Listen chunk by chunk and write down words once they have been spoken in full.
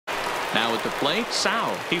Now at the plate,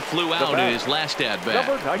 Sal. He flew out in his last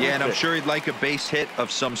at-bat. Yeah, and I'm sure he'd like a base hit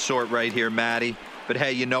of some sort right here, Matty. But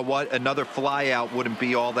hey, you know what? Another fly out wouldn't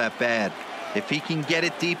be all that bad. If he can get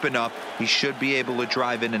it deep enough, he should be able to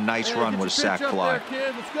drive in a nice run with a sac fly.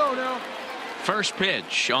 Let's go now. First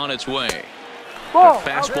pitch on its way. A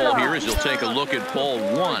fastball here as he'll take a look at ball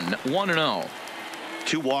 1. 1-0.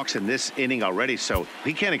 2 walks in this inning already, so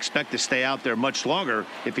he can't expect to stay out there much longer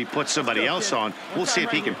if he puts somebody else on. We'll see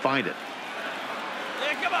if he can find it.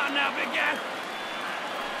 Yeah, come on now, big guy.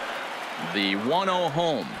 The 1-0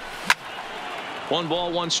 home. 1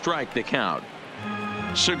 ball, 1 strike, the count.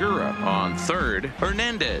 Segura on third.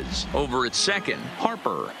 Hernandez over at second.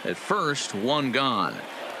 Harper at first. 1 gone.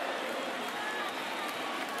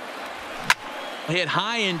 Hit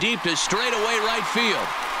high and deep to straightaway right field.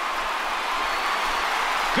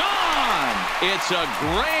 Gone! It's a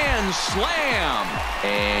grand slam.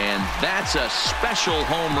 And that's a special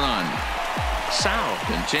home run. Sal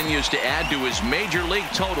continues to add to his major league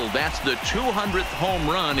total. That's the 200th home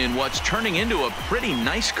run in what's turning into a pretty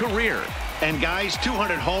nice career. And guys,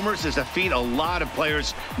 200 homers is a feat a lot of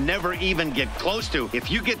players never even get close to. If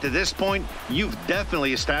you get to this point, you've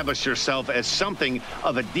definitely established yourself as something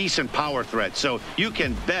of a decent power threat. So you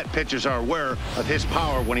can bet pitchers are aware of his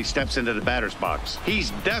power when he steps into the batter's box. He's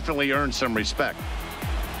definitely earned some respect.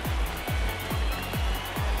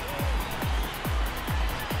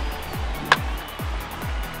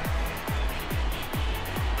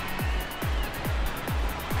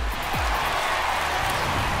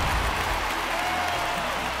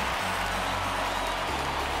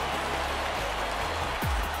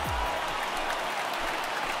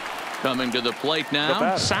 Coming to the plate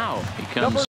now, Sal. He comes